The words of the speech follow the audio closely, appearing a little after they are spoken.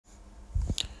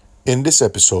In this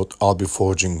episode, I'll be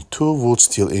forging two wood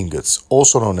steel ingots,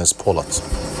 also known as polats.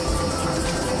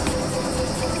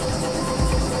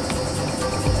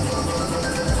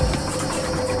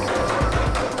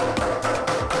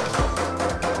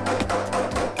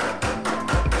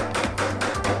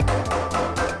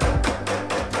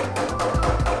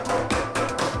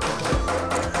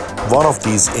 One of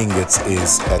these ingots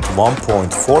is at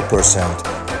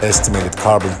 1.4% estimated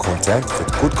carbon content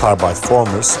with good carbide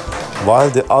formers,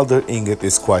 while the other ingot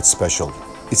is quite special.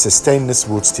 It's a stainless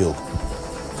wood steel.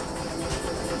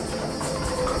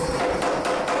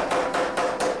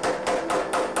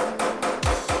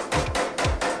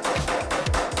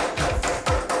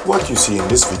 What you see in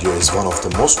this video is one of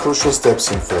the most crucial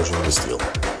steps in forging the steel.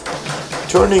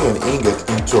 Turning an ingot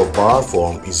into a bar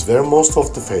form is where most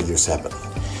of the failures happen.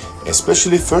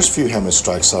 Especially first few hammer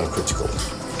strikes are critical.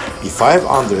 If I have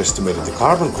underestimated the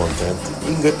carbon content, the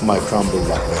ingot might crumble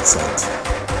like wet sand.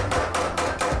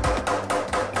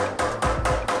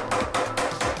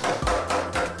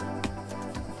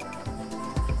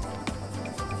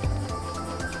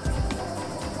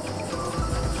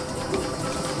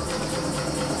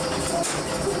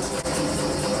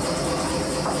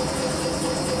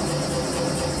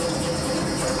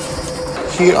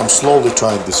 Here I'm slowly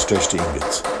trying to stretch the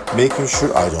ingot, making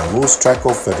sure I don't lose track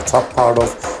of where the top part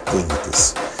of the ingot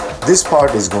is. This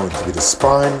part is going to be the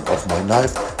spine of my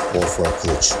knife or for a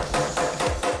clutch.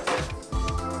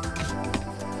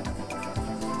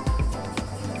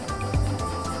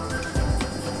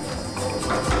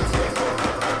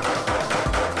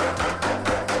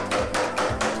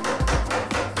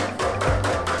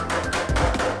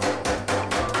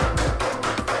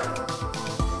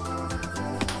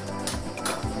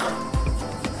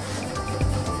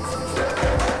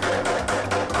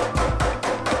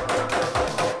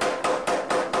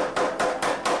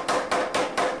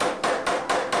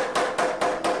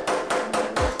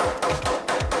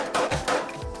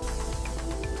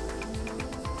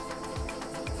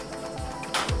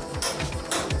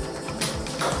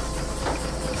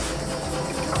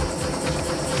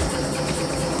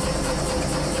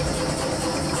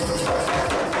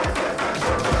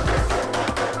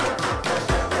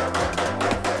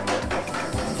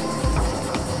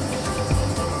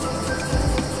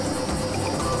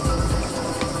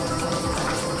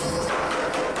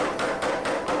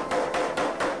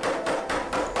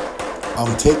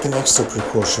 I'm taking extra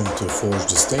precaution to forge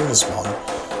the stainless one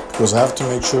because I have to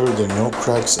make sure that no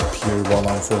cracks appear while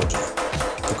I'm forging.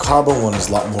 The carbon one is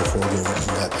a lot more forgiving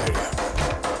in that area.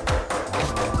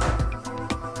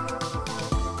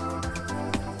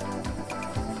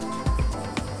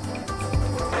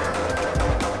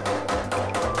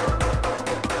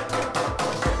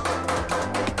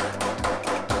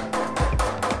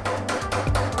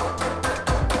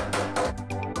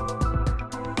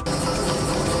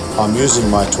 I'm using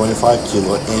my 25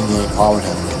 kilo N power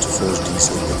hammer to forge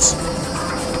these ingots.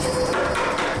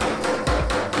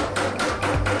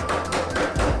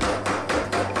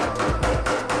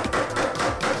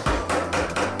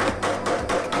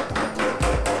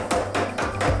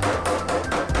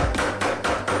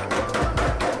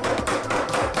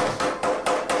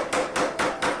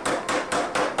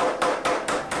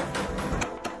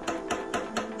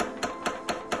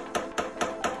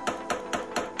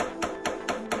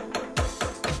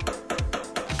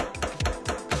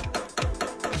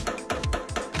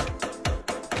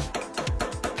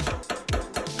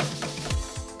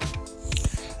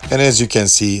 And as you can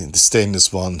see, the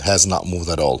stainless one has not moved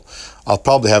at all. I'll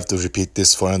probably have to repeat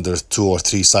this for another 2 or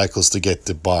 3 cycles to get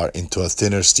the bar into a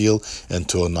thinner steel and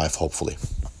to a knife hopefully.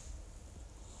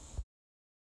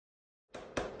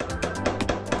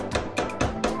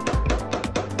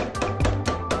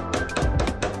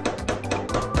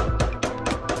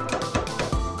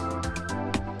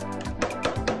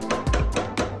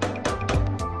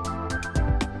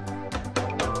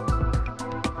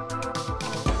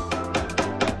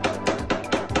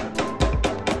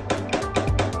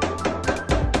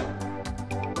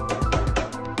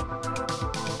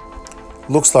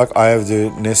 Looks like I have the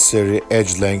necessary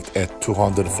edge length at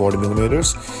 240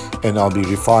 millimeters, and I'll be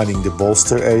refining the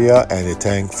bolster area and the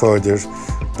tank further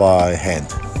by hand.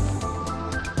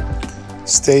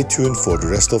 Stay tuned for the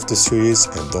rest of the series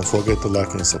and don't forget to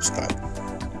like and subscribe.